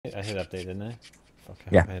I hit update, didn't I? Fuck, I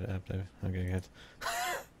Yeah. hope I hit update. Okay, good.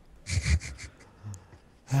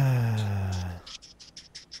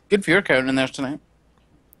 Good viewer count in there tonight.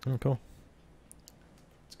 Oh, cool.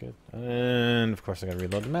 That's good. And of course I gotta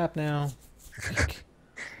reload the map now. Do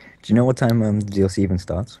you know what time the DLC even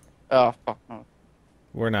starts? Oh fuck no.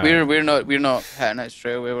 We're not. We're not hitting it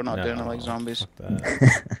straight away. We're not No, doing it like zombies. Fuck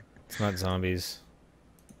that. It's not zombies.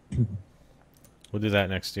 We'll do that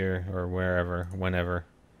next year or wherever, whenever,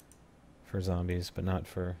 for zombies, but not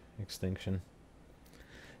for extinction.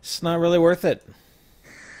 It's not really worth it.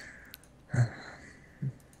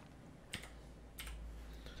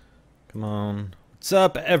 Come on. What's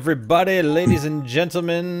up, everybody, ladies and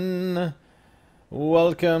gentlemen?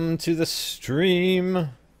 Welcome to the stream.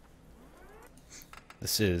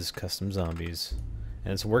 This is Custom Zombies,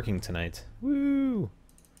 and it's working tonight. Woo!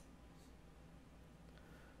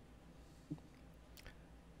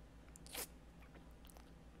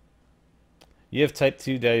 You have type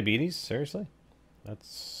 2 diabetes? Seriously?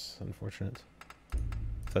 That's unfortunate.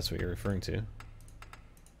 If that's what you're referring to.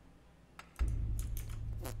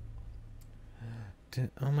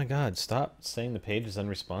 Oh my god, stop saying the page is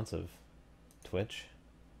unresponsive. Twitch.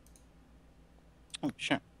 Oh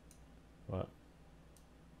shit. What?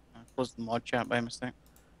 I closed the mod chat by mistake.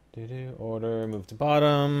 Order, move to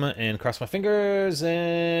bottom, and cross my fingers,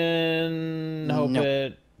 and hope Nope.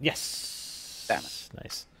 it... Yes! Damn it.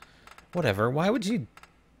 Nice. Whatever, why would you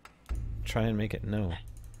try and make it no?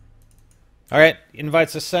 Alright,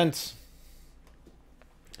 invites are sent.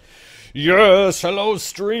 Yes, hello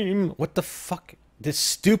stream! What the fuck? This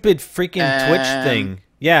stupid freaking Twitch thing.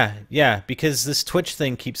 Yeah, because this Twitch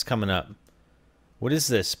thing keeps coming up. What is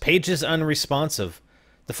this? Pages unresponsive.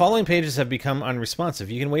 The following pages have become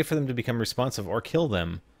unresponsive. You can wait for them to become responsive or kill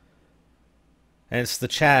them. And it's the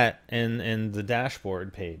chat and the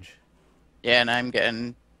dashboard page. Yeah, and I'm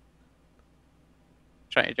getting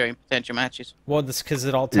trying to join potential matches. Well, that's because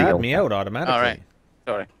it all tabbed me out automatically. All right,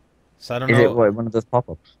 sorry. So I don't Is know. it what, one of those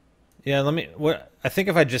pop-ups? Yeah, let me. What I think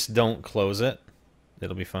if I just don't close it,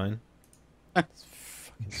 it'll be fine. It's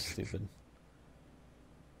fucking stupid.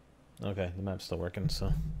 Okay, the map's still working,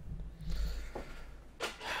 so.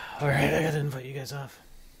 Alright, I gotta invite you guys off.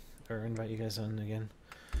 Or invite you guys on again.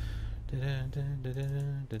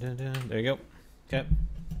 There you go. Okay.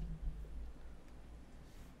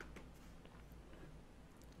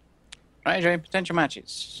 Right, join potential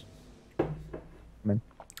matches.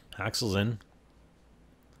 Axel's in.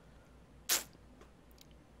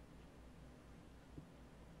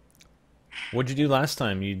 What'd you do last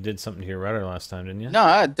time? You did something to your router last time, didn't you? No,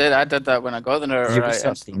 I did. I did that when I got there. Did you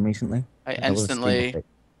restart Steam recently? I That was a Steam instantly. update.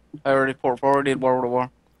 I already port forwarded World of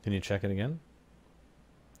War. Can you check it again?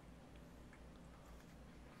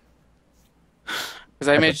 Because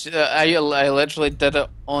I made. I literally did it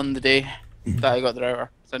on the day that I got the router,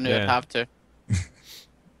 so I knew I'd Yeah. have to.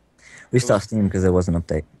 Restart Steam because there was an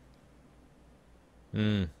update.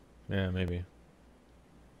 Yeah, maybe.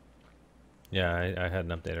 Yeah, I had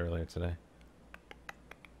an update earlier today.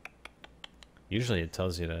 Usually it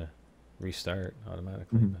tells you to restart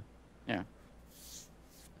automatically. Mhm. But... Yeah.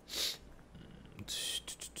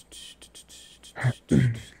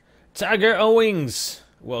 Tiger Owings!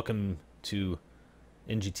 Welcome to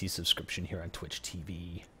NGT subscription here on Twitch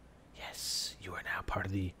TV. Yes, you are now part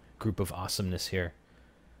of the group of awesomeness here.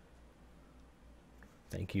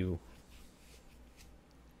 Thank you.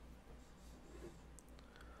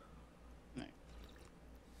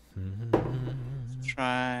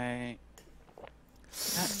 Try.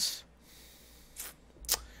 That's.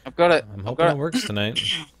 I've got it. I'm hoping it works tonight.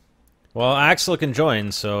 Well, Axel can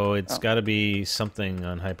join, so it's got to be something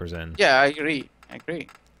on Hyper's end. Yeah, I agree.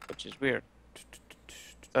 Which is weird.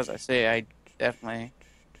 As I say, I definitely.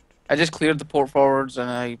 I just cleared the port forwards and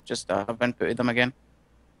I just have inputted them again.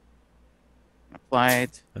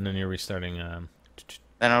 Applied. And then you're restarting.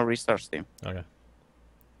 Then I'll restart Steam. Okay.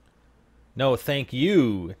 No, thank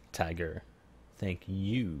you, Tiger. Thank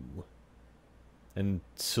you. And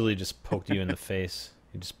Sully just poked you in the face.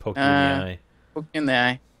 He just poked you in the eye. Poke you in the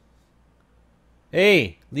eye.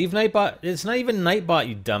 Hey, leave Nightbot. It's not even Nightbot,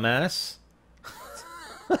 you dumbass.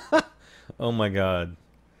 Oh my god.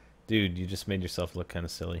 Dude, you just made yourself look kind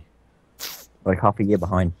of silly. Like half a year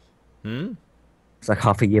behind. Hmm? It's like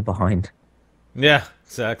half a year behind. Yeah,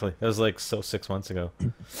 exactly. That was like 6 months ago.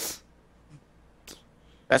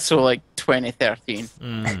 That's so like 2013.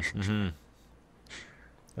 Mm-hmm.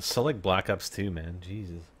 It's so like Black Ops 2, man.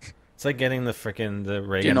 Jesus. It's like getting the freaking the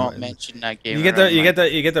ray Do gun. not mention that game. You get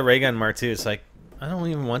the ray gun Mark II. It's like I don't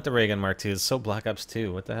even want the ray gun Mark II. It's so Black Ops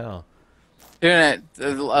 2. What the hell? Doing it.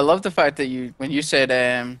 I love the fact that when you said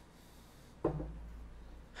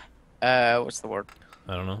What's the word?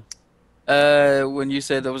 I don't know. When you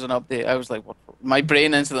said there was an update, I was like, what? My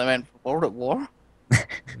brain instantly went, World at War?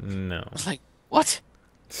 No. I was like, what?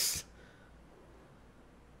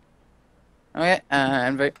 Okay,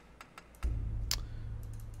 invite.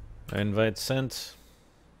 Invite sent.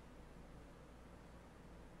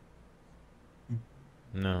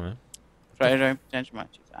 No, man. Try to potential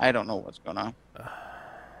matches. I don't know what's going on.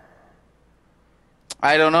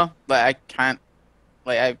 I don't know. Like, I can't.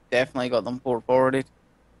 Like, I've definitely got them port forwarded.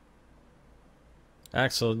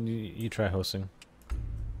 Axel, you try hosting.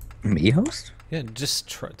 Me host? Yeah, just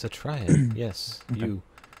try it. Yes, Okay. you.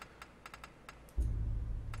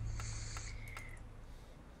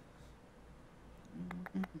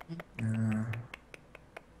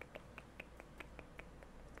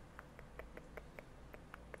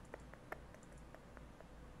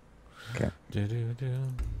 Okay.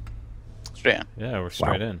 Straight in. Yeah, we're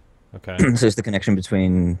straight in. Okay. So it's the connection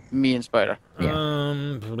between. Me and Spider. Yeah.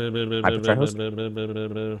 Hypertry host?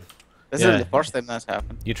 This Yeah. is the first time that's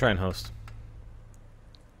happened. You try and host.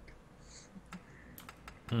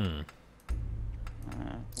 Hmm.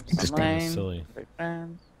 Interesting. Online, Silly. invite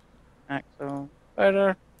friends. Axel,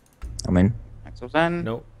 Spider. I'm in. Axel's in.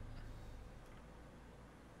 Nope.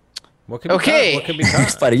 What could be Okay. cut? What could be cut?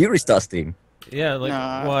 Spider, you restart Steam. Yeah, like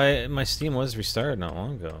Nah. why my Steam was restarted not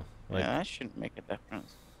long ago. Like, Yeah, that shouldn't make a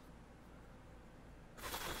difference.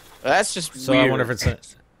 That's just so weird. I wonder if it's a.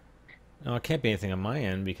 No, it can't be anything on my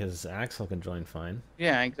end because Axel can join fine,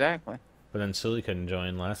 Yeah, exactly. but then Sully couldn't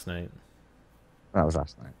join last night. That was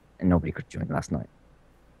last night. And nobody could join last night.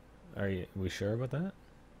 Are we sure about that?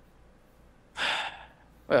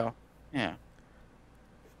 Well, yeah.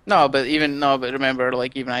 No, but remember,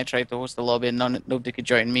 like even I tried to host the lobby and nobody could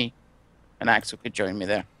join me, and Axel could join me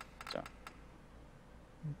there. So.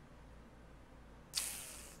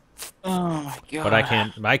 Oh my god.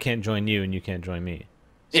 But I can't join you and you can't join me.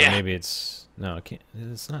 So Yeah. maybe it's no, it can't.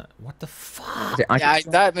 It's not. What the fuck? See, I Yeah, could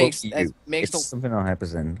join that both makes- you. that makes It's no- something on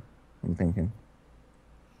Hypersend. I'm thinking.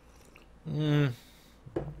 Mm.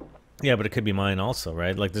 Yeah, but it could be mine also,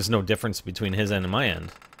 right? Like, there's no difference between his end and my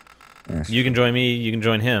end. Yes. You can join me. You can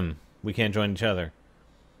join him. We can't join each other.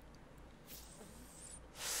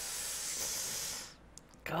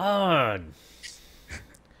 God.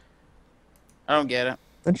 I don't get it.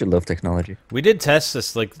 Don't you love technology? We did test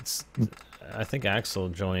this. Like, I think Axel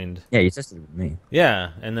joined. Yeah, you tested it with me.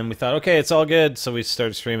 Yeah, and then we thought, okay, it's all good. So we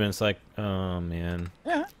started streaming. It's like, oh man.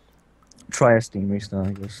 Yeah. Try a Steam restart,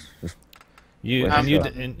 I guess. Just You Wait, and you so-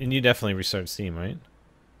 and you definitely restarted Steam, right?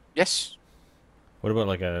 Yes. What about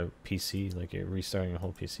like a PC? Like you're restarting a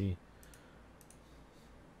whole PC?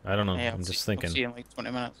 I don't know. Yeah, I'm I'll just see- I'll thinking. see you in like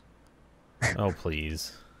 20 minutes. Oh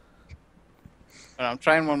please. But I'm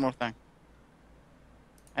trying one more thing.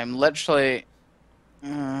 I'm literally.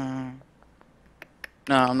 No,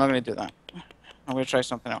 I'm not gonna do that. I'm gonna try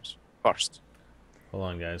something else first. Hold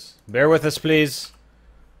on, guys. Bear with us, please.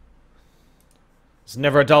 It's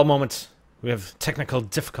never a dull moment. We have technical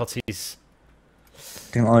difficulties.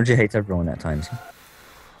 technology hates everyone at times.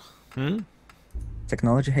 Hmm.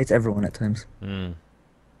 Technology hates everyone at times. Hmm.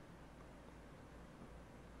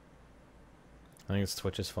 I think it's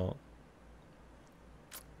Twitch's fault.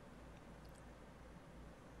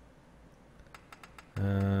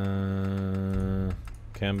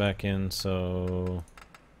 Okay, I'm back in, so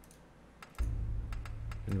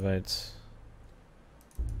invite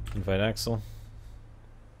Axel.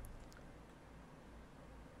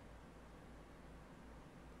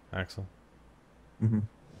 Axel. hmm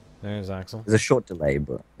There's Axel. There's a short delay,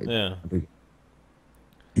 but Yeah.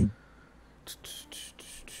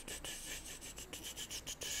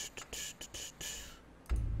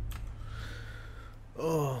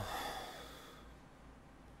 Oh.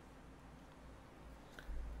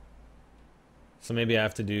 So maybe I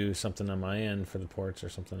have to do something on my end for the ports or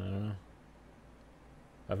something. I don't know.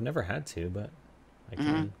 I've never had to, but I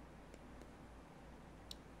can.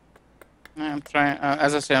 Yeah, I'm trying.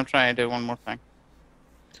 As I say, I'm trying to do one more thing.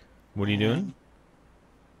 What are you doing?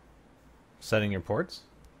 Setting your ports?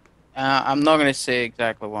 I'm not gonna say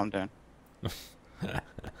exactly what I'm doing.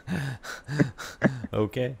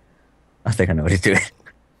 Okay. I think I know what he's doing.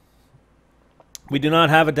 We do not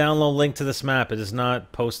have a download link to this map. It is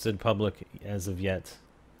not posted public as of yet.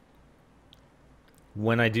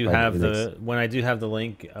 When I do have the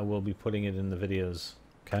link, I will be putting it in the videos.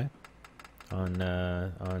 Okay. On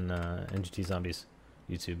NGT Zombies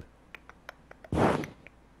YouTube.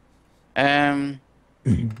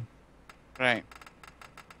 Right.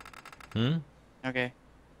 Hmm. Okay.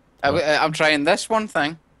 I'm trying this one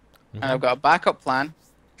thing, and I've got a backup plan.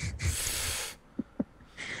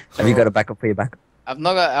 Have you got a backup for your backup?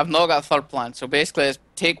 I've not got a third plan. So basically, it's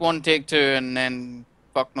take one, take two, and then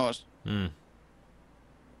fuck knows. Hmm.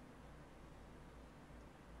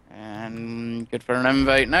 And good for an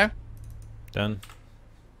invite now. Done.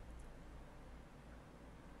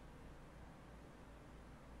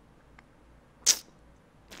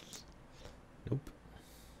 Nope.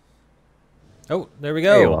 Oh, there we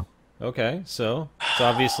go. There you are. Okay, so it's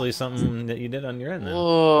obviously something that you did on your end then.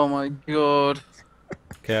 Oh my god.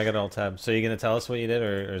 Okay, I got it all tabbed. So you gonna tell us what you did,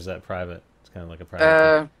 or is that private? It's kind of like a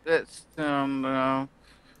private thing. It's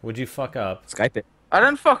Would you fuck up? Skype it. I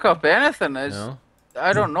didn't fuck up anything. No.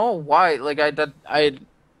 I don't know why. Like I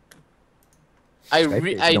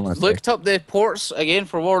looked up the ports again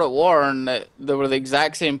for World at War, and they were the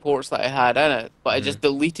exact same ports that I had in it. But I just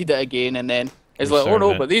deleted it again, and then it's like, oh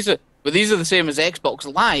no, but these are the same as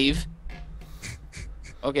Xbox Live.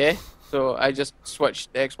 Okay, so I just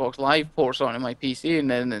switched the Xbox Live ports onto my PC, and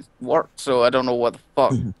then it worked. So I don't know what the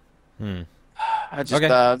fuck. I just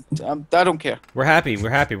I don't care. We're happy.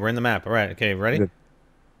 We're happy. We're in the map. All right. Okay. Ready? Good.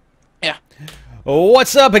 Yeah.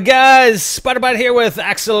 What's up, guys? Spiderbite here with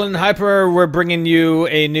Axel and Hyper. We're bringing you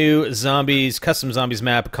a new custom zombies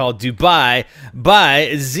map called Dubai by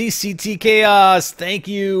ZCT Chaos. Thank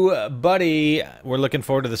you, buddy. We're looking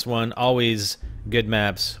forward to this one. Always good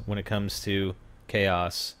maps when it comes to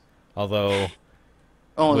chaos. Although,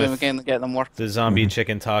 only we can get them working. The zombie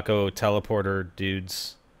chicken taco teleporter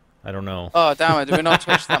dudes, I don't know. Oh damn it! Did we not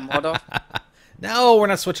switch that mod off? No, we're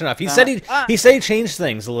not switching off. He said he changed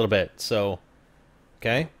things a little bit. So,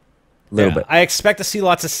 okay, A little bit. I expect to see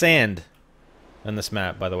lots of sand on this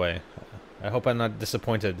map. By the way, I hope I'm not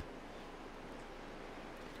disappointed.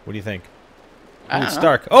 What do you think? Ooh, it's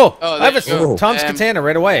dark. Oh, I have Tom's katana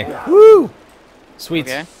right away. Woo! Sweet.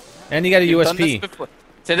 Okay. And you got a USP.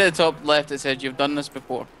 To the top left, it said you've done this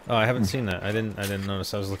before. Oh, I haven't seen that. I didn't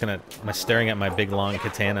notice. I was looking at staring at my big long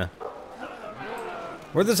katana.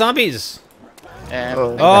 Where are the zombies?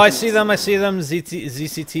 Oh, I see them. I see them.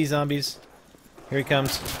 ZCT zombies. Here he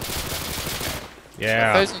comes.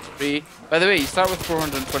 Yeah. 1003. By the way, you start with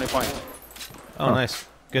 420 points. Oh, nice.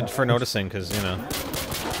 Good for noticing, because you know.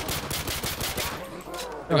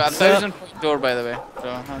 We got a 1,000-point door, by the way. So,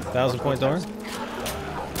 1,000-point door.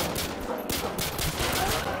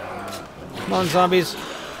 Come on, zombies.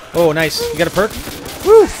 Oh, nice. You got a perk?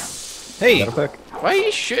 Woo! Hey. Got a perk. Why are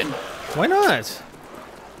you shooting? Why not?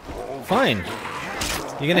 Fine.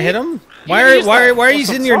 You gonna hit him? Why are you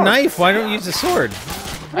using your knife? Why don't you use a sword?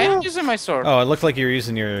 I am using my sword. Oh, it looked like you were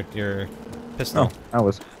using your pistol. Oh, I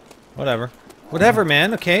was. Whatever. Whatever,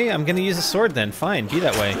 man. Okay, I'm gonna use a sword then. Fine, be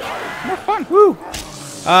that way. More fun. Woo!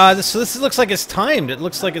 This looks like it's timed. It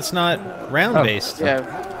looks like it's not round-based. Yeah.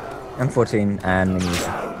 M14 and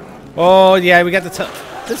minis. Oh, yeah, we got the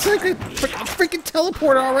That's like a freaking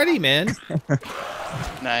teleport already, man.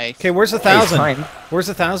 Nice. Okay, where's the 1,000? Where's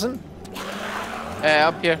the 1,000?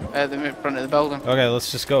 Up here, at the front of the building. Okay,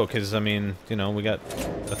 let's just go, because, I mean, you know, we got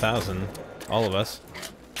 1,000. All of us.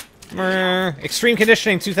 Extreme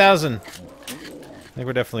conditioning, 2,000. I think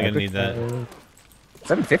we're definitely going to need that.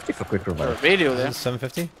 750 for quick revive. Radio there.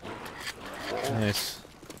 750? Nice.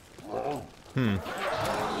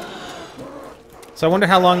 So I wonder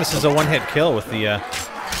how long this is a one-hit kill with the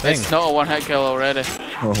thing. It's not a one-hit kill already.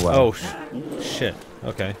 Oh, wow. Oh, shit.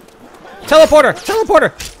 Okay. Teleporter!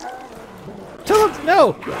 Teleporter!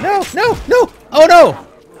 No! No! No! No! Oh, no!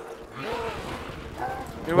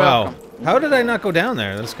 You're welcome. How did I not go down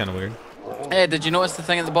there? That's kind of weird. Hey, did you notice the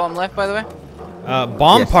thing at the bottom left, by the way?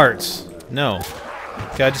 Bomb parts. No.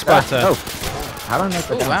 Okay, I just bought... oh. How do I not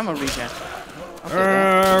go down? Ammo regen.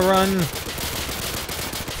 Run.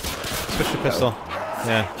 Switch the pistol.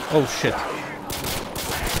 Yeah. Oh, shit.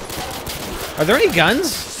 Are there any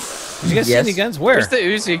guns? Did you guys see any guns? Where? Where's the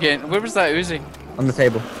Uzi again? Where was that Uzi? On the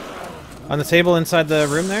table. On the table inside the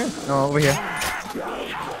room there? No, over here.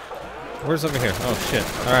 Where's over here? Oh, shit.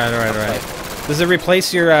 Alright, alright, alright. Does it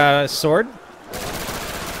replace your sword?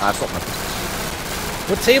 I've got my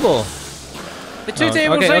pistol. What table? The two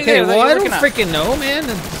tables right okay, there. Well, I don't freaking know, man.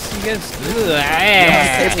 You guys... The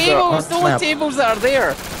tables, the only tables that are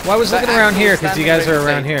there. Well, I was looking around here because you guys are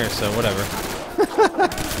around here, so whatever.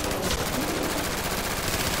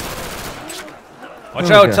 Watch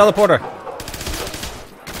out, teleporter.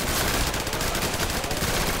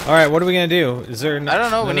 Alright, what are we gonna do? Is there I don't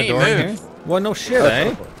know, we need to move. Here? Well, no shit, eh?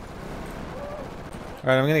 Alright,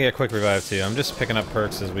 I'm gonna get a quick revive too. I'm just picking up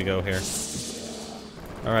perks as we go here.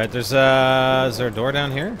 Alright, is there a door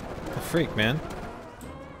down here? Oh, freak, man.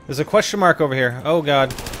 There's a question mark over here. Oh,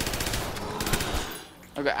 God.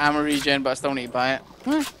 I've got ammo regen, but I still need to buy it.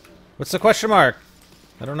 What's the question mark?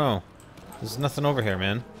 I don't know. There's nothing over here,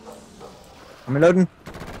 man. I'm reloading.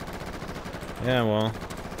 Yeah, well.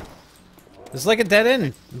 It's like a dead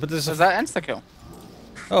end, but there's a... Is that insta-kill?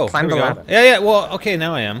 Oh, Climb here we the go. ladder. Yeah, yeah, well, okay,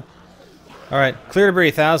 now I am. Alright, clear debris,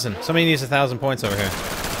 1,000. Somebody needs 1,000 points over here.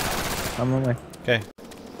 I'm on my way. Okay.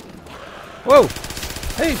 Whoa!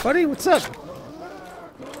 Hey, buddy, what's up?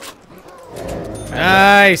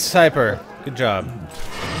 Nice, Hyper. Good job.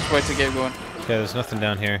 Just wait to get going. Okay, there's nothing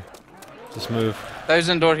down here. Just move.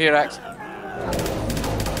 1,000 door here, Axel.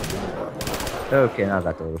 Okay, now I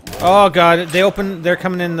got the roof. Oh god, they're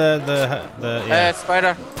coming in the yeah.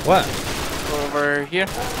 Spider. What? Over here.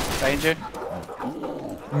 Behind you.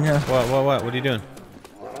 Yeah. What are you doing?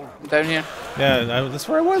 Down here. Yeah, that's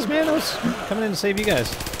where I was, man. I was coming in to save you guys.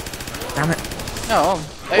 Damn it. No,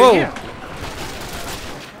 down Whoa. here.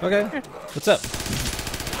 Okay. What's up?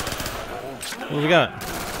 What do we got?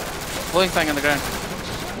 Floating thing on the ground.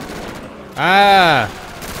 Ah!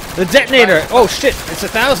 The detonator! Oh shit! It's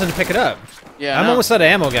 1,000 to pick it up. Yeah, I'm no. almost out of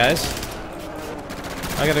ammo, guys.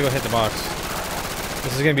 I gotta go hit the box.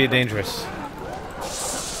 This is gonna be dangerous.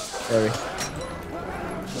 Sorry.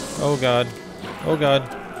 Oh god. Oh god.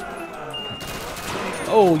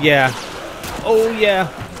 Oh yeah. Oh yeah.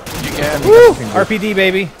 You get Woo! RPD,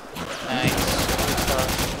 baby. nice. Good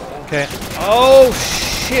stuff. Okay. Oh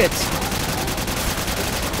shit!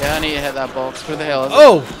 Yeah, I need to hit that box. Who the hell is it?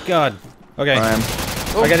 Oh god. Okay.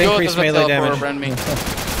 Oh, I got God, increased there's a melee teleporter damage. around me.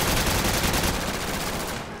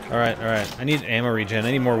 Alright, alright. I need ammo regen.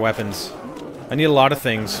 I need more weapons. I need a lot of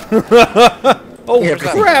things. Oh Yeah,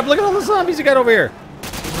 crap! Look at all the zombies you got over here!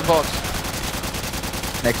 Where's the box?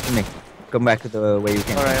 Next to me. Come back to the way you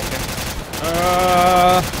came. Alright, okay.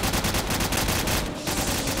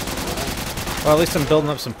 Well, at least I'm building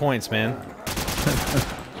up some points, man.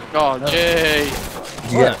 Oh, Jay.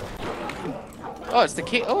 Yeah. What? Oh, it's the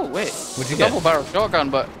key. Oh, wait. What'd you Double get? barrel shotgun,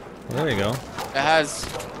 but Well, there you go. it has.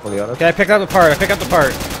 Fully auto. Okay, I picked up the part. I picked up the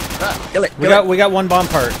part. Kill it. We got one bomb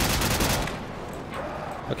part.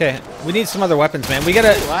 Okay, we need some other weapons, man. We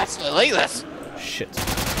gotta. Ooh, I actually like this. Shit. I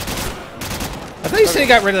thought you said he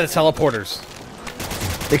got rid of the teleporters,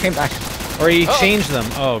 They came back. or he changed them.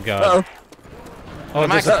 Oh god. Uh-oh. Oh, I'm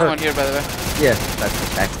there's a actually one perk. here, by the way. Yeah,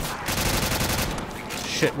 that's back.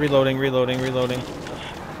 Shit, reloading.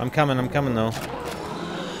 I'm coming though.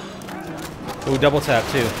 Ooh, double tap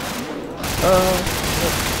too.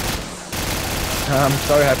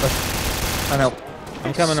 Sorry, Hyper. Can't help.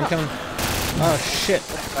 I'm coming. Oh shit.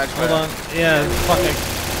 That's Hold right. on. Yeah, fucking.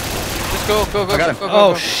 Just go. I got him. Go.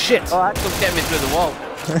 Oh shit. Oh, Axel's getting me through the wall.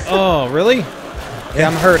 Oh, really? Yeah,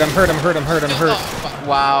 I'm hurt. Oh,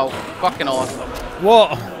 wow. Fucking awesome.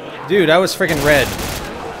 Whoa. Dude, I was freaking red.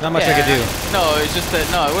 Not much I could do. No, it's just that.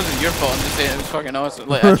 No, it wasn't your fault. I'm just saying it was fucking awesome.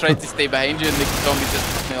 Like, I tried to stay behind you and the zombies just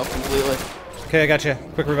fucked me off completely. Okay, I got you.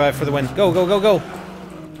 Quick revive for the win. Go. No,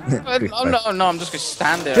 I'm just gonna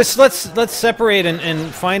stand there. Just let's separate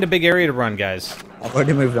and find a big area to run, guys. I've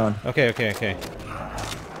already moved on. Okay.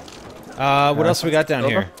 What else we got down over?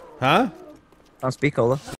 here? Huh? Can't speak,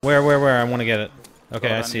 Ola. Where? I want to get it. Okay,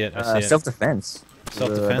 I see it. Self-defense. I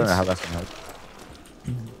don't Self-defense? know how that's gonna help.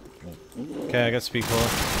 Okay, I got speed cola.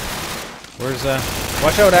 Where's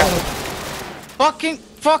Watch out, Axel.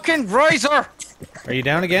 Fucking riser! Are you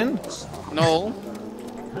down again? No.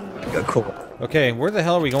 Cool. Okay, where the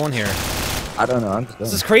hell are we going here? I don't know. I'm just going.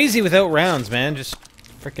 This is crazy without rounds, man. Just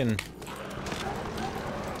freaking.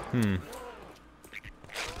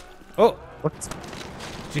 Oh, What?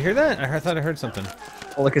 did you hear that? I thought I heard something.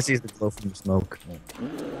 All I can see is the glow from the smoke.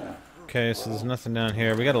 Okay, so there's nothing down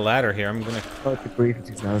here. We got a ladder here. I'm gonna. Oh, debris for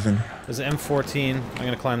 2000. There's an M14. I'm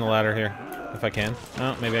gonna climb the ladder here, if I can.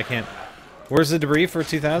 Oh, maybe I can't. Where's the debris for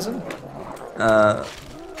 2000?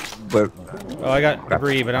 Where? Oh, I got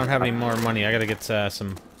debris, but I don't have any more money. I gotta get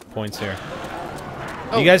some points here.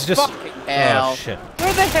 Oh, You guys just. fucking hell. Oh shit.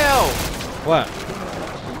 Where the hell? What?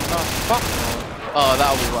 Oh, fuck. Oh,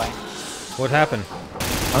 that'll be why. What happened?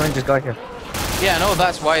 I just got here. Yeah, no,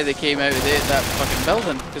 that's why they came out of that fucking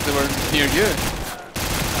building, because they were near you.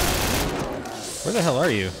 Where the hell are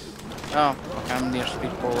you? Oh, fuck, I'm near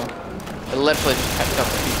speed cola. I literally just picked up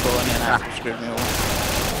speed cola and then after screwed me over.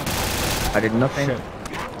 I did nothing. Shit.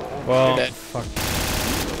 Well, You're dead. fuck.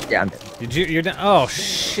 Yeah, I'm dead. Did you? You're down. Oh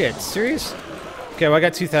shit! Serious? Okay, well I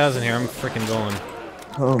got 2,000 here. I'm freaking going.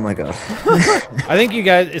 Oh my god. I think you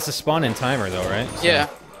guys. It's a spawn-in timer though, right? So- Yeah,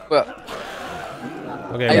 well,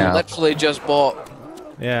 Okay. I Yeah. literally just bought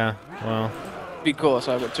Yeah. Well. speed cola,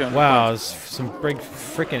 so I got 200 Wow. points. There's some big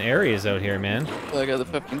freaking areas out here, man. So I got the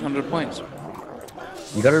 1,500 points.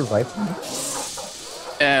 You got a revive? 1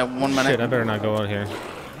 minute. Shit! I better not go out here.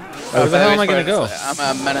 Oh, Where the hell am I gonna go? I'm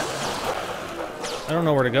at a minute. I don't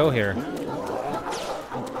know where to go here.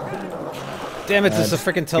 Damn it, this is a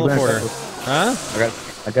freaking teleporter. Huh?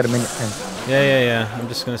 I got a minute 10. Yeah. I'm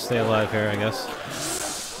just gonna stay alive here, I guess.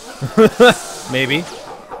 Maybe.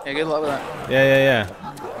 Yeah, good luck with that. Yeah.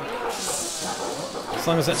 As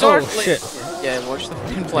long as I... Sword, Oh, shit. Yeah, watch the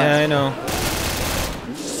fucking flash. Yeah, I know.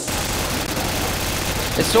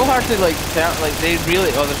 It's so hard to like tell, like they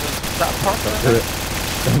really. Oh, there's that part. Do it.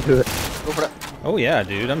 Don't do it. Go for it. Oh yeah,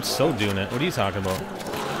 dude, I'm so doing it. What are you talking about?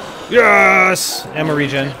 Yes! Ammo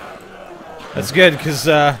regen. That's good, because,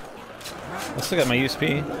 I still got my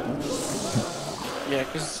USP. Yeah,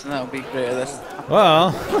 because that'll be great at this.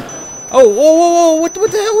 Well... Oh, whoa! What the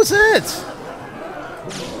hell was that?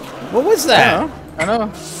 What was that? I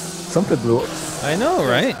know. Something blew up. I know,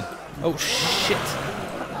 right? Oh, shit.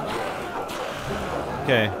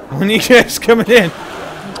 Okay, when are you guys coming in?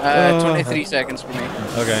 23 seconds for me.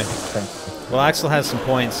 Okay. Well, Axel has some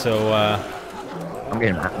points, so, I'm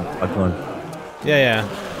getting mad. I'm going. Yeah.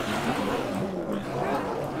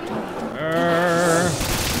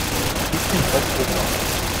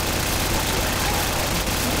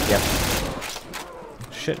 Yep.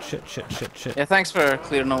 Shit. Yeah, thanks for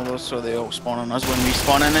clearing all those so they all spawn on us when we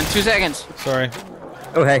spawn in 2 seconds. Sorry.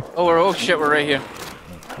 Oh, hey. Oh shit, we're right here.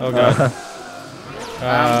 Oh god. I'm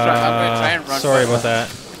gonna try and run. Sorry about that.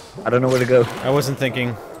 I don't know where to go. I wasn't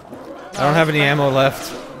thinking. I don't have any ammo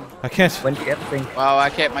left. I can't. When do you get the thing? Wow, I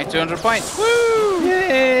kept my 200 points. Woo!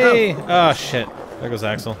 Yay! Oh shit. There goes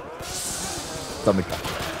Axel. Zombie.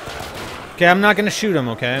 Okay, I'm not gonna shoot him,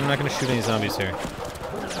 okay? I'm not gonna shoot any zombies here.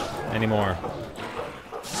 Anymore.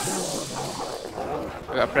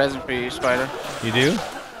 I got a present for you, Spider. You do?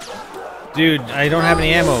 Dude, I don't have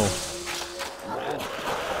any ammo.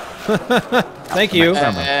 Thank you.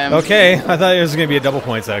 Okay, I thought it was gonna be a double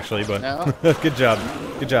points actually, but No. good job.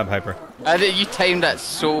 Good job, Hyper. You timed that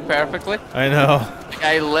so perfectly. I know.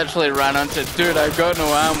 I literally ran onto it. Dude, I've got no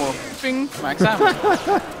ammo. Bing, max ammo.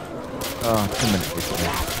 Oh, 2 minutes.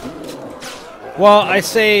 Well, I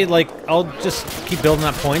say, like, I'll just keep building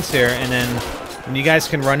up points here, and then when you guys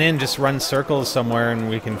can run in, just run circles somewhere,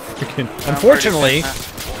 and we can freaking... Unfortunately,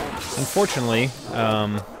 that's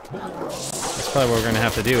probably what we're going to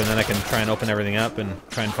have to do, and then I can try and open everything up and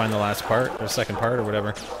try and find the last part, or second part, or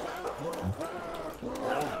whatever.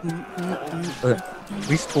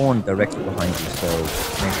 We spawn directly behind you, so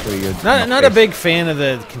make sure you're... Not a big fan of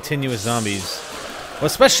the continuous zombies. Well,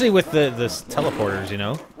 especially with the teleporters, you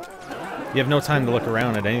know? You have no time to look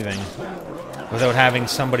around at anything without having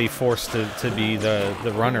somebody forced to be the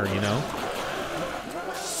runner, you know?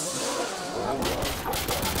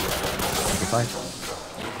 Okay, fine.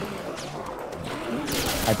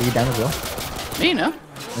 I beat you down as well. Me, no?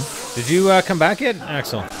 Did you come back yet,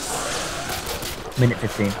 Axel? Minute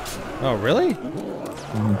 15. Oh, really?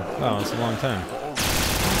 Wow, that's a long time.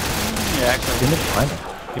 Yeah, actually. 2 minutes behind.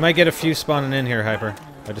 You might get a few spawning in here, Hyper.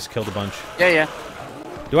 I just killed a bunch. Yeah.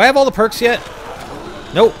 Do I have all the perks yet?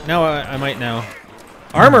 Nope. Now I might now.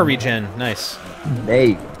 Armor regen. Nice.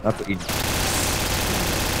 Hey, that's what you...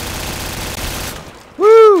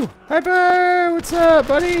 Woo! Hyper! What's up,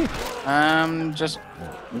 buddy? Just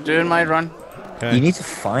doing my run. Okay. You need to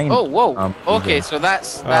find... Oh, whoa. Okay, so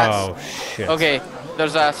that's... Oh, shit. Okay,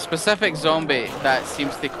 there's a specific zombie that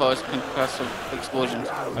seems to cause concussive explosions.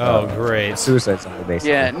 Oh, great. Suicide zombie,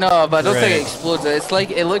 basically. Yeah, no, but I don't think Right. it explodes.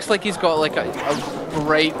 It looks like he's got like a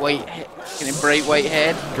bright white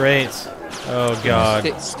head. Great. Oh, God.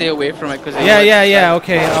 Stay away from it because Yeah.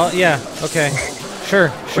 Okay. Okay. Sure.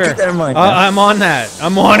 keep that in mind, man. I'm on that.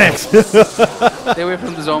 I'm on it. Stay away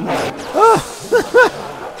from the zombies.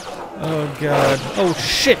 Oh, God. Oh,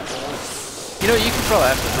 shit. You know, you can probably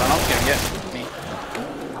have to run up here and get me.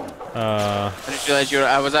 I just realized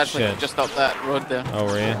I was actually Shit. just up that road there. Oh,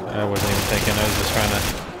 were you? I wasn't even thinking. I was just trying to...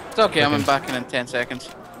 It's okay, I'm back in 10 seconds.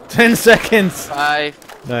 10 seconds. 5,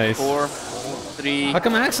 Nice. 4, 3, How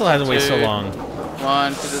come Axel had to wait so 2, long?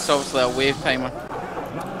 1, because it's obviously a wave timer.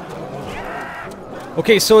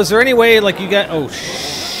 Okay, so is there any way, like, you got... Oh,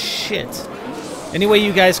 shit. Any way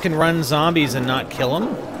you guys can run zombies and not kill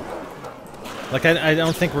them? Like, I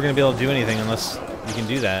don't think we're going to be able to do anything unless you can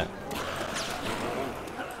do that.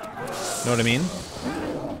 Know what I mean?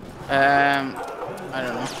 I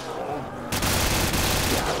don't know.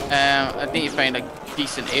 I need to find a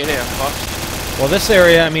decent area first. Well, this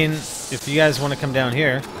area, I mean, if you guys want to come down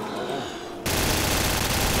here...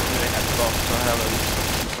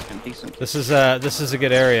 Decent. This is a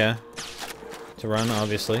good area to run,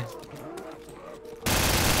 obviously.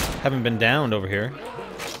 Haven't been downed over here.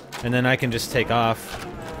 And then I can just take off.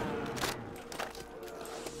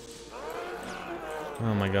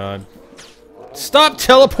 Oh my god. Stop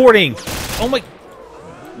teleporting! Oh my...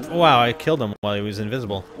 Wow, I killed him while he was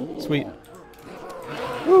invisible. Sweet.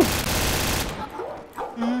 Woo.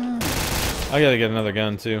 I gotta get another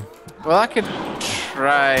gun too. Well, I could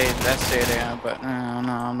try this area, but no,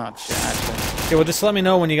 I'm not sure actually. Okay, well just let me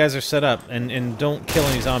know when you guys are set up, and don't kill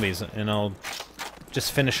any zombies, and I'll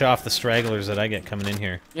just finish off the stragglers that I get coming in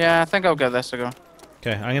here. Yeah, I think I'll give this a go.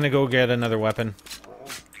 Okay, I'm gonna go get another weapon.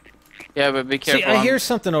 Yeah, but be careful. See, I hear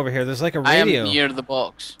something over here. There's like a radio. I am near the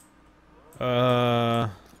box.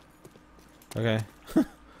 Okay.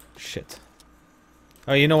 Shit.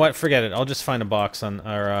 Oh, you know what? Forget it. I'll just find a box on,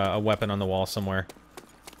 or a weapon on the wall somewhere.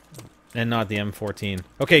 And not the M14.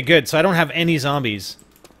 Okay, good. So I don't have any zombies.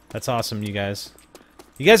 That's awesome, you guys.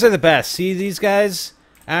 You guys are the best. See these guys?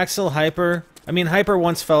 Axel, Hyper. I mean, Hyper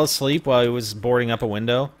once fell asleep while he was boarding up a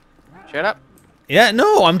window. Shut up. Yeah,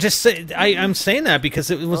 no, I'm just saying. I'm saying that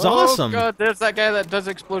because it was awesome. Oh god, there's that guy that does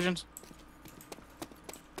explosions.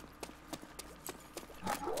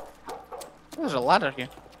 There's a ladder here.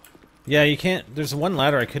 Yeah, you can't. There's one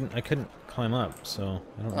ladder I couldn't climb up, so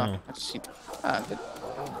I don't know. Let's see. Ah, good.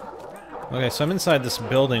 Okay, so I'm inside this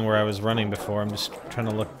building where I was running before. I'm just trying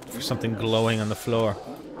to look for something glowing on the floor.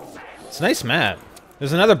 It's a nice map.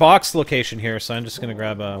 There's another box location here, so I'm just gonna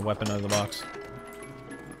grab a weapon out of the box.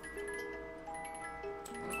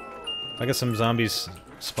 I got some zombies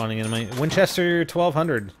spawning in my Winchester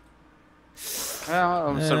 1200.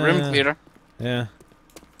 Well, it's a room clearer. Yeah.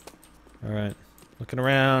 All right. Looking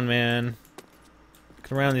around, man.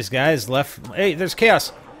 Looking around. These guys left. Hey, there's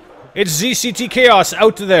chaos. It's ZCT chaos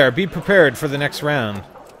out there. Be prepared for the next round.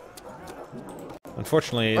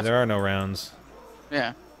 Unfortunately, there are no rounds.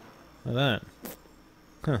 Yeah. Look at that.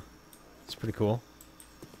 Huh. That's pretty cool.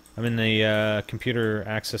 I'm in the computer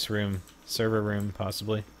access room, server room,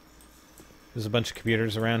 possibly. There's a bunch of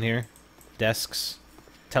computers around here. Desks.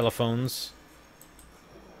 Telephones.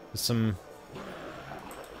 There's some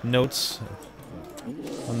notes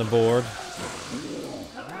on the board.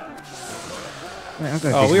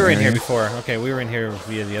 Oh, we were in here before. Okay, we were in here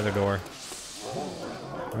via the other door.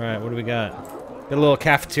 Alright, what do we got? Got a little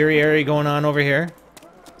cafeteria area going on over here.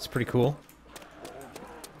 It's pretty cool.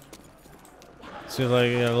 So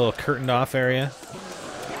like a little curtained off area.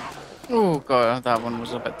 Oh god, that one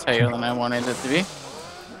was a bit tighter than I wanted it to be.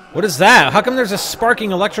 What is that? How come there's a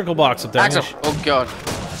sparking electrical box up there? Axel! Oh god.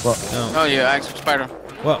 What? No. Oh yeah, Axel spider.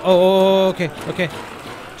 Well, oh, okay, okay.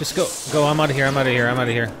 Just go. I'm out of here. I'm out of here. I'm out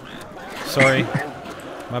of here. Sorry.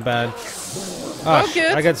 My bad. Oh,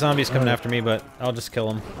 good. I got zombies coming after me, but I'll just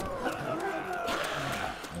kill them.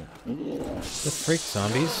 The freak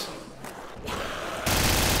zombies.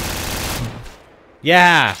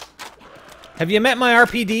 Yeah. Have you met my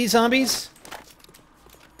RPD zombies?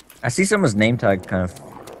 I see someone's name tag kind of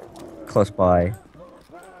close by.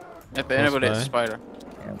 If anybody, it's a spider.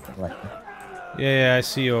 Yeah, like, Yeah, I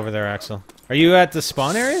see you over there, Axel. Are you at the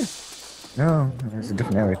spawn area? no, it's a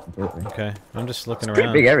different area completely. Okay, I'm just looking It's a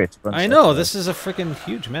around. pretty big area to run I stuff know, through. this is a freaking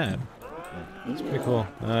huge map. It's pretty cool.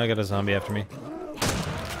 I got a zombie after me.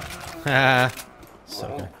 Haha.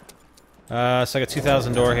 Sucker. So I got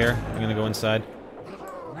 2000 door here. I'm gonna go inside.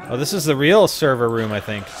 Oh, this is the real server room, I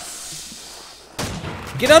think.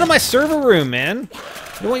 Get out of my server room, man!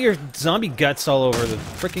 You don't want your zombie guts all over the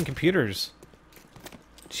freaking computers.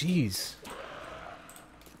 Jeez.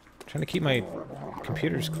 I'm trying to keep my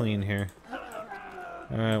computers clean here.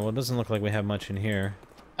 Alright, well it doesn't look like we have much in here.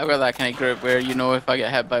 I've got that kind of group where, you know, if I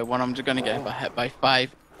get hit by one, I'm just gonna get hit by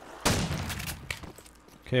 5.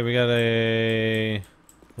 Okay, we got a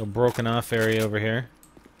little broken off area over here.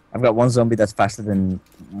 I've got one zombie that's faster than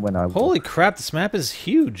when I. Holy crap, this map is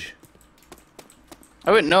huge.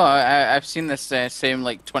 I wouldn't know. I've seen this same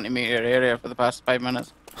like 20-meter area for the past 5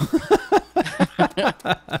 minutes.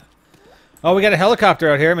 Oh, we got a helicopter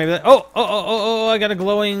out here. Maybe that. Oh! I got a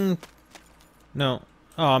glowing. No.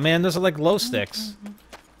 Oh man, those are like glow sticks.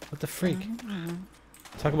 What the freak?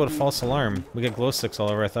 Talk about a false alarm. We got glow sticks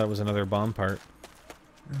all over. I thought it was another bomb part.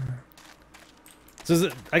 So is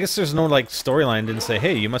it, I guess there's no like storyline. Didn't say,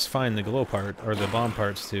 hey, you must find the glow part or the bomb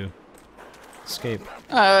parts to escape.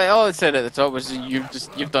 All it said at the top was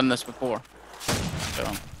you've done this before.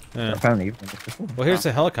 So. Yeah. Apparently, you've done this before. Well, here's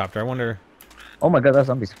the helicopter. I wonder. Oh my god, that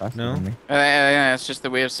zombie's faster No? than me. Yeah, it's just the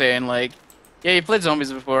way of saying like, yeah, you played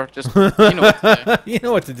zombies before. Just you know what to do. You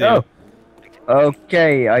know what to do. Oh.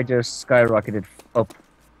 Okay, I just skyrocketed up.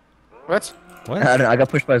 What? What? I don't know, I got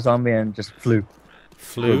pushed by a zombie and just flew.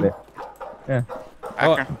 Flew? Bit. Yeah.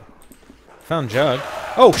 Hacker. Oh, found Jug.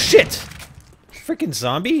 Oh shit! Freaking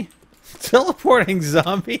zombie! Teleporting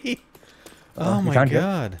zombie! Oh you my found Jug?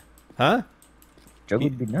 god. Huh? Jug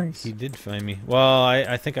would be nice. He did find me. Well,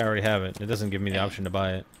 I think I already have it. It doesn't give me the option to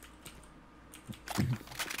buy it.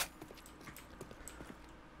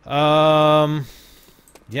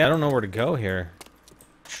 Yeah, I don't know where to go here.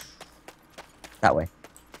 That way.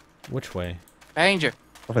 Which way? Behind you.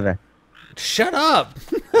 Over there. Shut up!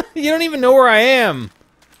 You don't even know where I am.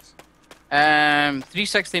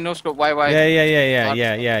 360 no scope YY.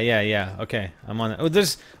 Yeah. Okay, I'm on it. Oh,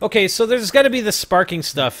 okay. So there's got to be the sparking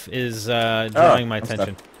stuff is drawing my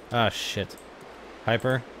attention. Ah, shit.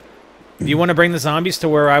 Hyper, do you want to bring the zombies to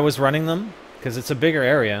where I was running them? Because it's a bigger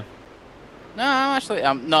area. No, I'm actually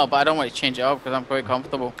no, but I don't want to change it up because I'm quite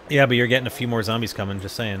comfortable. Yeah, but you're getting a few more zombies coming.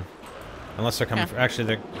 Just saying. Unless they're coming. Actually,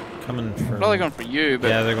 they're coming for. Probably going for you, but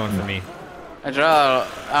yeah, they're going for me. I'd rather.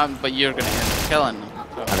 But you're gonna end up killing them.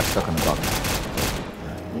 So. I got stuck on the block.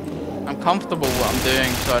 I'm comfortable with what I'm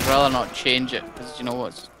doing, so I'd rather not change it because you know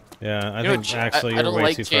what's. Yeah, I think Axel, you're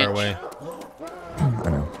way too far away. I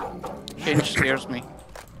know. Change scares me.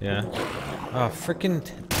 Yeah. Oh, freaking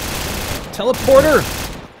teleporter!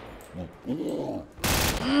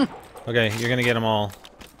 Okay, you're gonna get them all.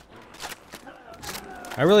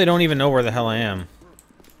 I really don't even know where the hell I am.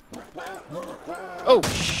 Oh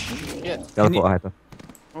shit! Teleport hyper.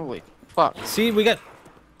 Holy fuck! See, we got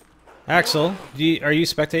Axel. Are you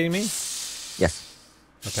spectating me? Yes.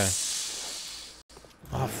 Okay.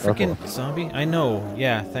 Oh, freaking zombie! I know.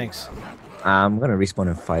 Yeah, thanks. I'm gonna respawn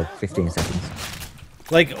in 15 seconds.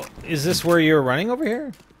 Like, is this where you're running over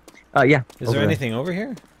here? Yeah. Is there anything over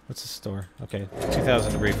here? What's the store? Okay,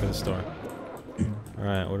 2,000 debris for the store.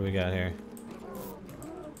 Alright, what do we got here?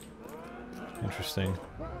 Interesting.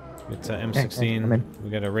 It's M16. We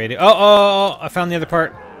got a radio. Oh! I found the other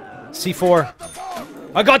part. C4.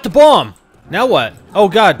 I got the bomb! Now what? Oh,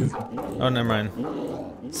 God. Oh, never mind.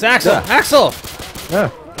 It's Axel! Axel! Yeah.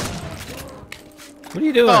 What are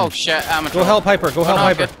you doing? Oh shit! Go help Hyper. Go help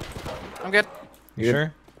Hyper. I'm good. You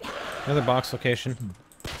sure? Another box location.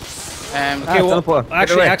 Okay, well,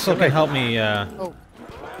 actually, Axel can help me. Oh.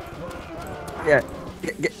 Yeah.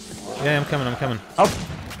 Yeah, I'm coming. Oh.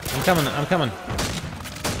 I'm coming.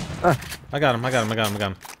 I got him.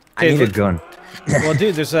 Okay, I need a gun. Well,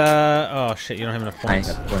 dude, there's oh shit, you don't have enough points.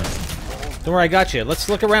 I ain't got points. Don't worry, I got you. Let's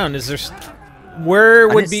look around. Is there? Where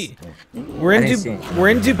would be? We're in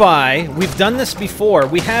Dubai. We've done this before.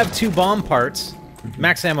 We have 2 bomb parts.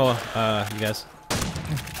 Max ammo, you guys.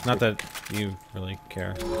 Not that you really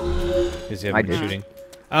care, because you haven't been shooting.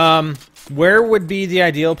 Where would be the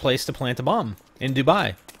ideal place to plant a bomb in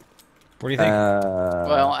Dubai? What do you think?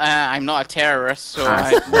 Well, I'm not a terrorist, so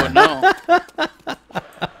I don't know.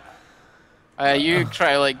 You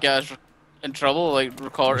try to like get us in trouble, like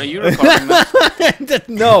record. Are you recording this?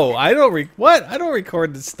 No, I don't. I don't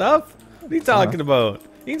record this stuff. What are you talking about?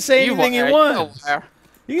 You can say anything you want.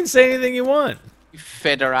 You can say anything you want. You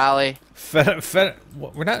federale.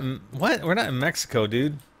 We're not. What? We're not in Mexico,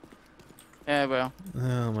 dude. Yeah, well.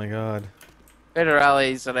 Oh my God.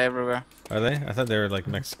 Federales are everywhere. Are they? I thought they were like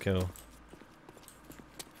Mexico.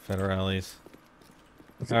 Federales.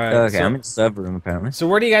 All right. Okay, I'm in the server room apparently. So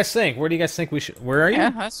where do you guys think? Where do you guys think we should? Where are you?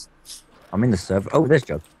 Yeah, I'm in the server. Oh, there's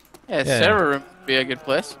Joe. Yeah, server room would be a good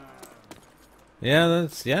place. Yeah,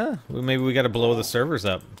 Well, maybe we got to blow the servers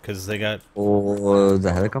up because they got. Or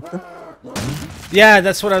the helicopter. Yeah,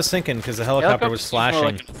 that's what I was thinking because the helicopter was flashing.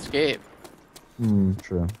 More like an escape.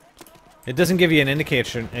 True. It doesn't give you an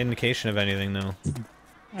indication of anything though.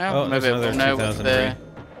 Well, there's another 2,000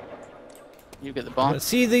 You get the bomb.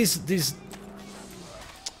 See these.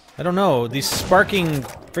 I don't know. These sparking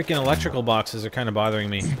freaking electrical boxes are kind of bothering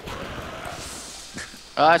me.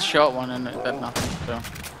 Oh, I shot one and it did nothing. So.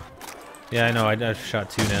 Yeah, I know. I've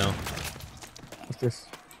shot 2 now. What's this?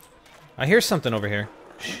 I hear something over here.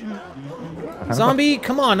 Shh. Zombie,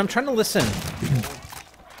 come on! I'm trying to listen.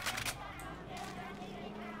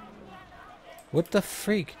 What the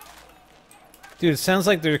freak? Dude, it sounds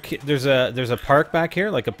like there's a park back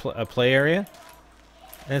here, like a play area.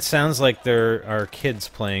 And it sounds like there are kids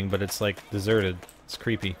playing, but it's like deserted. It's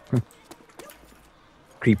creepy.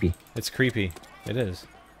 Creepy. It's creepy. It is.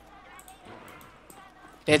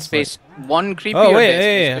 Dead Space 1 creepy. Oh or wait, Dead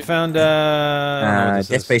hey, Space I 2? found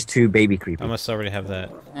Dead Space 2 baby creepy. I must already have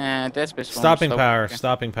that. Dead Space 1. Stopping power, okay.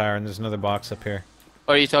 stopping power, and there's another box up here.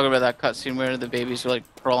 Or are you talking about that cutscene where the babies are like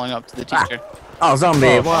crawling up to the teacher? Oh, zombie!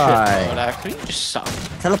 Oh, why? Oh, actually, you just suck.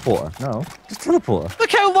 Teleporter? No, just teleporter.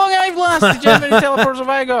 Look how long I've lasted. How many teleports have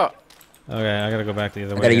I got? Okay, I gotta go back the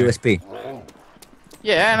other way. I got a here. USB.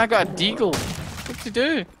 Yeah, and I got a deagle. What to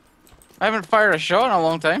do? I haven't fired a shot in a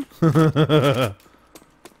long time.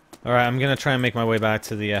 All right, I'm gonna try and make my way back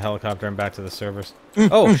to the helicopter and back to the servers.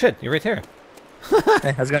 Oh shit, you're right there.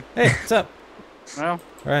 Hey, how's it going? Hey, what's up? Well,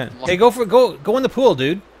 All right. Hey, go in the pool,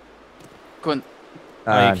 dude. going.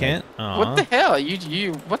 Oh, you can't. What the hell?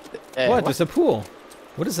 What? What? There's a pool.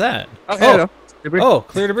 What is that? Oh, hello. Debris. Oh,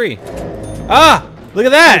 clear debris. Ah! Look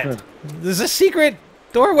at that! There's a secret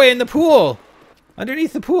doorway in the pool!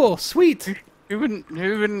 Underneath the pool. Sweet! Who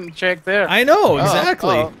wouldn't check there? I know,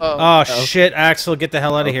 exactly. Oh, shit, Axel, get the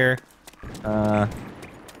hell out of here. I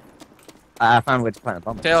found a way to plant a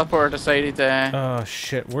bomb. Teleport decided to... Oh,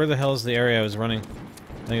 shit. Where the hell is the area I was running?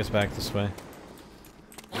 I think it's back this way.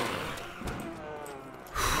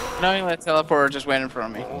 Knowing that teleporter just went in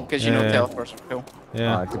front of me. Because you know teleporters are cool.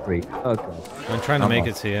 Yeah. Debris. Oh, God. I'm trying to make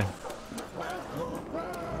it to you.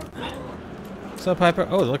 What's up, Piper?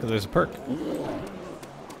 Oh, look, there's a perk.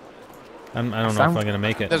 I don't know if I'm gonna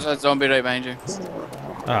make it. There's a zombie right behind you.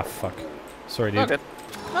 Ah, fuck. Sorry, dude. Okay.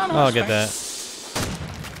 No, I'll get that.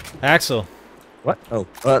 Axel. What? Oh,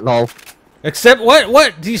 lol. Except what?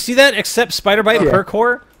 What? Do you see that? Except spider bite and perk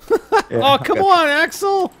core? Oh, come on,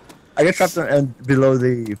 Axel. I get trapped below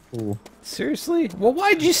the pool. Seriously? Well,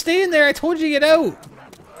 why'd you stay in there? I told you to get out.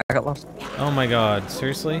 I got lost. Oh my God!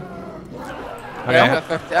 Seriously? Yeah,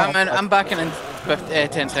 I'm back in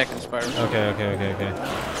 10 seconds, Spider. Okay.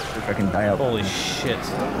 If I can die out. Holy shit.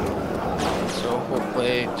 So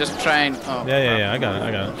hopefully, just try and... Oh, Yeah, I got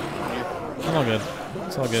it. I'm all good.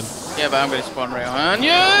 It's all good. Yeah, but I'm gonna spawn right on you!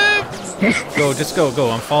 Just go.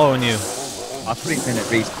 I'm following you. A 3-minute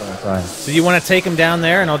respawn time. So you want to take him down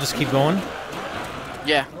there and I'll just keep going?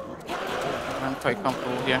 Yeah. I'm quite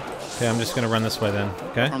comfortable here. Okay, I'm just gonna run this way then,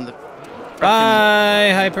 okay? From the...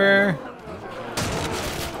 Bye, Hyper!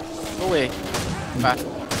 Go away. Back.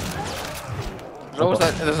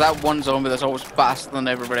 There's that one zombie that's always faster than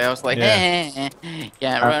everybody else, like, can't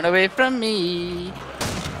run away from me.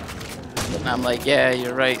 And I'm like, yeah,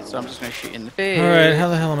 you're right, so I'm just gonna shoot you in the face. Alright, how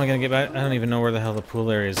the hell am I gonna get back? I don't even know where the hell the pool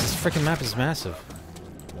area is. This freaking map is massive.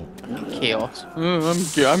 Chaos.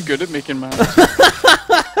 I'm good at making maps.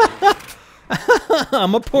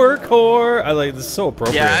 I'm a parkour. I like this is so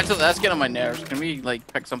appropriate. Yeah, actually, that's getting on my nerves. Can we like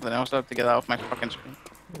pick something else up to get that off my fucking screen?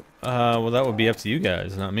 Well, that would be up to you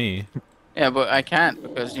guys, not me. Yeah, but I can't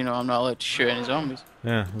because you know I'm not allowed to shoot any zombies.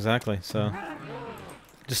 Yeah, exactly. So,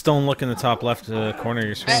 just don't look in the top left corner of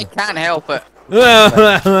your screen. I can't help it.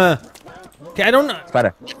 Okay, I don't know.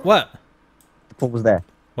 Spider. What? The pool was there.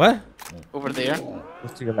 What? Over there.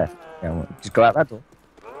 Just to your left. Yeah, well, just go out that door.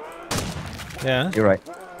 Yeah. You're right.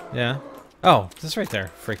 Yeah. Oh, this is right there.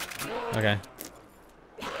 Freak. Okay.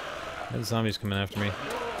 The zombies coming after me.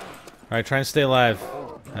 Alright, try and stay alive,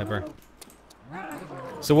 Hyper.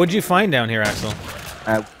 So what'd you find down here, Axel?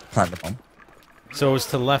 Plant the bomb. So it was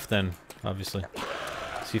to the left then, obviously.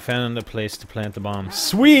 So you found a place to plant the bomb.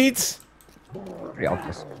 Sweet! Pretty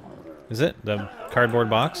obvious. Is it? The cardboard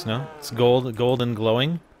box? No? It's gold and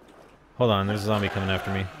glowing? Hold on, there's a zombie coming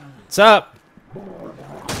after me. What's up?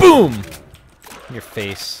 Boom! In your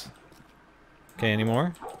face. Okay, any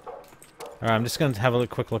more? Alright, I'm just gonna have a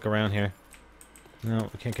quick look around here. No,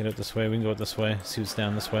 we can't get it this way. We can go this way. See what's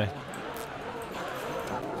down this way.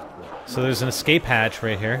 So there's an escape hatch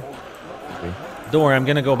right here. Okay. Don't worry, I'm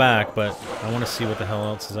gonna go back, but I want to see what the hell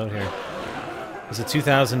else is out here. There's a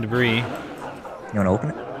 2000 debris. You wanna open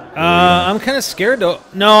it? I'm kind of scared though.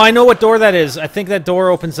 No, I know what door that is. I think that door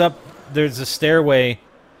opens up. There's a stairway,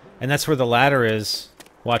 and that's where the ladder is.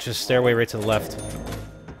 Watch this stairway right to the left.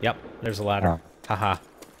 Yep, there's a ladder. Haha.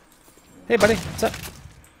 Hey, buddy, what's up?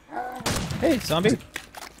 Hey, zombie.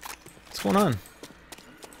 What's going on?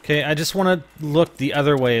 Okay, I just want to look the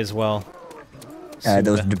other way as well. There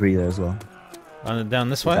was debris there as well. Down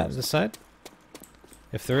this way, this side.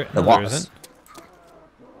 If there, The there was. isn't.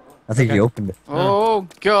 I think you opened it. Oh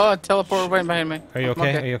god, teleport right behind me. Are you okay?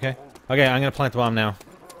 Okay. Are you okay? Okay, I'm gonna plant the bomb now.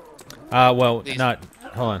 Well, Please. not.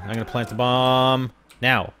 Hold on. I'm gonna plant the bomb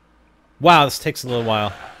now. Wow, this takes a little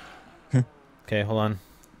while. Okay, hold on.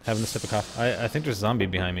 Having a sip of coffee. I think there's a zombie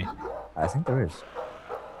behind me. I think there is.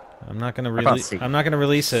 I'm not gonna can't release. see. I'm not gonna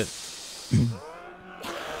release it.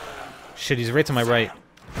 Shit, he's right to my right.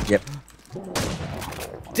 Yep.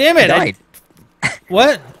 Damn He it! died.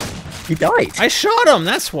 What? He died. I shot him.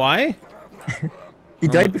 That's why. He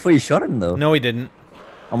died before you shot him, though. No, he didn't.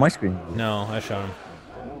 On my screen. No, I shot him.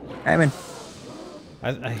 I'm in.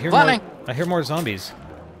 I hear Planning. more. I hear more zombies.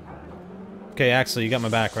 Okay, Axel, you got my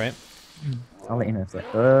back, right? I'll let you know if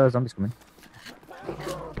that. Zombies coming.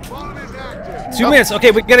 2 minutes.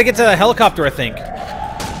 Okay, we gotta get to the helicopter, I think.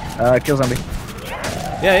 Kill zombie.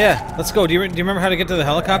 Yeah. Let's go. Do you remember how to get to the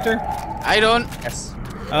helicopter? I don't. Yes.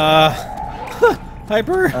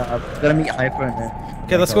 Hyper. Gotta meet Hyper and then.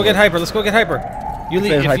 Okay, let's go get Hyper. Let's go get Hyper. You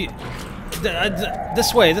leave. Where's If you,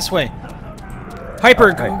 this way. This way.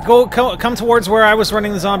 Hyper, Okay. come towards where I was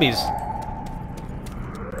running the zombies.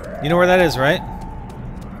 You know where that is, right?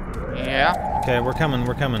 Yeah. Okay, we're coming.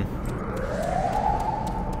 We're coming.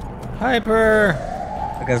 Hyper!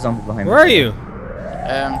 I got a zombie behind me. Where are you?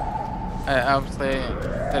 I obviously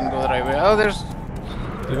didn't go the right way. Oh, there's.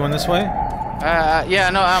 You going this way? Yeah,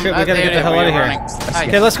 no, I'm. Shit, we gotta get the hell where out of you're here. running. Hi.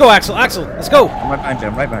 Okay, let's go, Axel. Axel, let's go. I'm right behind you.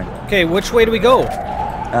 I'm right behind you. Okay, which way do we go?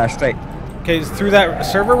 Straight. Okay, through that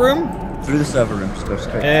server room? Through the server room. Just go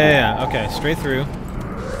straight. Yeah. Okay, straight through.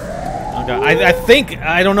 Oh god, I think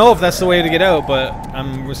I don't know if that's the way to get out, but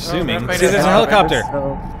I'm assuming. right See, there's a now. helicopter.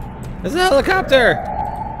 So... There's a helicopter.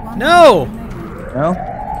 No. No?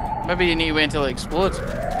 Maybe you need to wait until it explodes.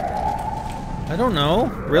 I don't know.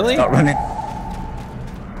 Really? Start running.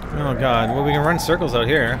 Oh god. Well, we can run circles out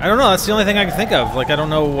here. I don't know. That's the only thing I can think of. Like, I don't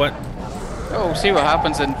know what. Oh, we'll see what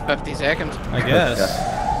happens in 50 seconds. I guess.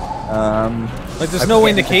 Like, there's I no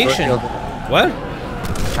forget the indication. growth What?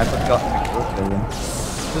 I forgot the growth building.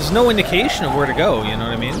 There's no indication of where to go. You know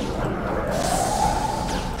what I mean?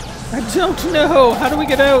 I don't know. How do we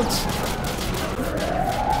get out?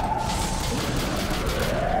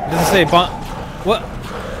 It doesn't say bomb. What?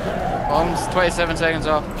 Bombs 27 seconds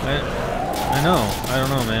off. I know. I don't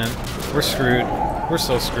know, man. We're screwed. We're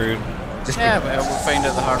so screwed. Just Yeah, but we'll find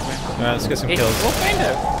out the hard way. Alright, let's get some Hey, kills. we'll find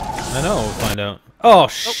out. I know, we'll find out. Oh,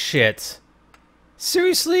 shit.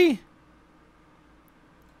 Seriously?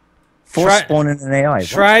 force spawning an AI. What?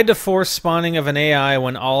 Tried to force spawning of an AI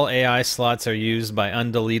when all AI slots are used by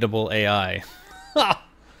undeletable AI.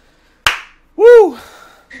 Woo!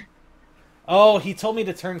 Oh, he told me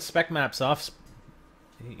to turn spec maps off.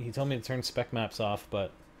 He told me to turn spec maps off,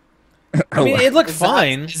 but I mean, it looked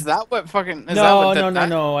fine. Is that what fucking? Is that No, what did no, that?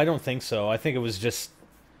 no. I don't think so. I think it was just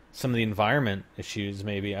some of the environment issues,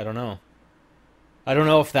 maybe. I don't know. I don't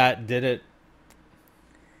know if that did it.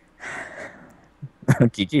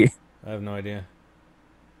 GG. I have no idea.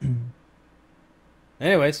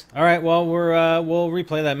 Anyways, all right. Well, we'll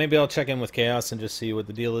replay that. Maybe I'll check in with Chaos and just see what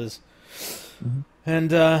the deal is,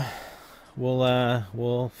 and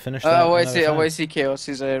we'll finish that. I want another time. to see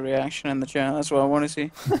Chaos's reaction in the chat. That's what I want to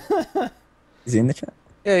see. Is he in the chat?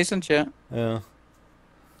 Yeah, he's in chat. Yeah.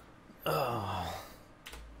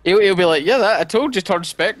 He'll be like, yeah, I told you turn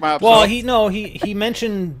spec maps Well, off. he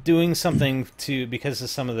mentioned doing something because of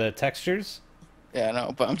some of the textures. Yeah, I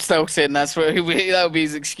know, but I'm still saying that would be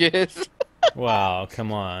his excuse. Wow,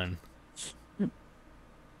 come on.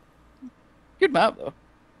 Good map though,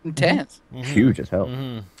 intense. Huge as hell.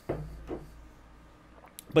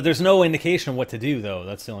 But there's no indication of what to do, though.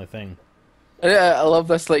 That's the only thing. I love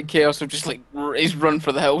this, like, Chaos of just, like, he's run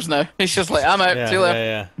for the hills now. He's just like, I'm out, Yeah, see you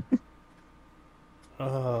later. yeah.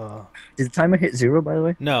 Oh. Did the timer hit 0, by the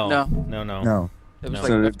way? No. No. No. No. It was No.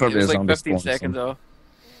 like, So probably it was a like zombie 15 spawn or seconds off.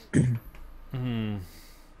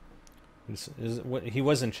 He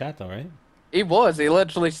was in chat though, right? He was.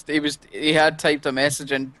 He had typed a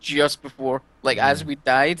message in just before, like, as we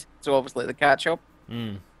died. So obviously the catch up.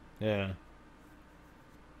 Yeah.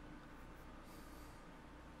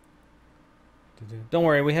 Don't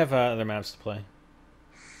worry, we have other maps to play.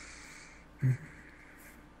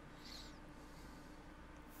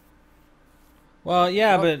 Well,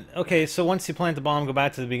 yeah, but okay. So once you plant the bomb, go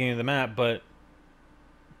back to the beginning of the map. But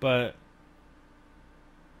I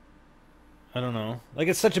don't know. Like,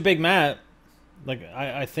 it's such a big map. Like,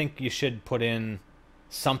 I think you should put in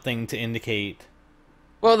something to indicate.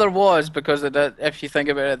 Well, there was, because if you think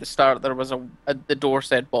about it at the start, there was the door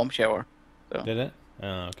said bomb shower. So. Did it?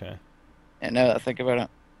 Oh, okay. Yeah, now that I think about it.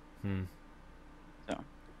 So.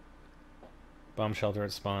 Bomb shelter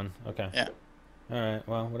at spawn. Okay. Yeah. All right.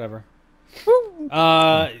 Well, whatever. Woo!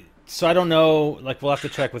 So I don't know. Like, we'll have to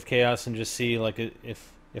check with Chaos and just see, like,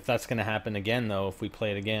 if that's gonna happen again, though. If we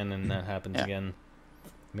play it again and that happens again,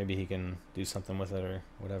 maybe he can do something with it or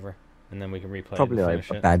whatever, and then we can replay. Probably it and like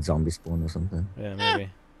finish a it. bad zombie spawn or something. Yeah, maybe.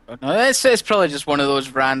 No, it's probably just one of those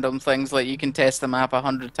random things. Like, you can test the map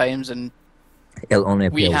 100 times and It'll only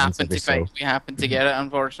we appear once happen every to so. we happen to get it,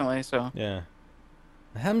 unfortunately. So Yeah.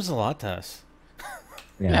 It happens a lot to us.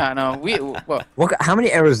 yeah, I know. How many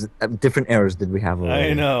errors, different errors did we have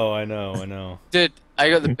already? I know. Dude, I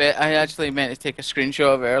got the bit. I actually meant to take a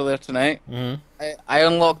screenshot of it earlier tonight. I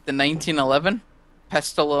unlocked the 1911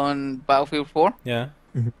 pistol on Battlefield 4. Yeah.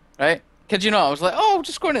 Right? Kid you know, I was like, oh,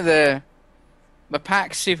 just going to my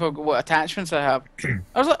pack, see if I've got what attachments I have.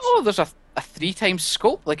 I was like, oh, there's a 3x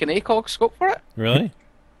scope, like an ACOG scope for it. Really?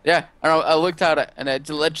 Yeah, and I looked at it, and it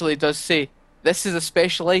literally does say, this is a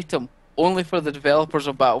special item only for the developers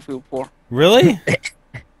of Battlefield 4. Really?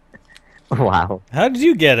 Wow. How did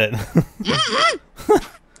you get it?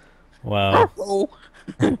 Wow. Oh,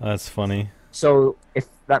 That's funny. So, if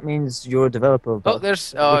that means you're a developer of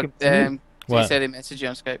there's What? he said he messaged you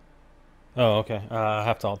on Skype. Oh, okay. I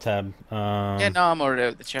have to alt tab. Yeah, no, I'm already out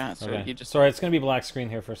of the chat, so Okay. you just... Sorry, it's gonna be black screen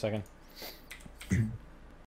here for a second.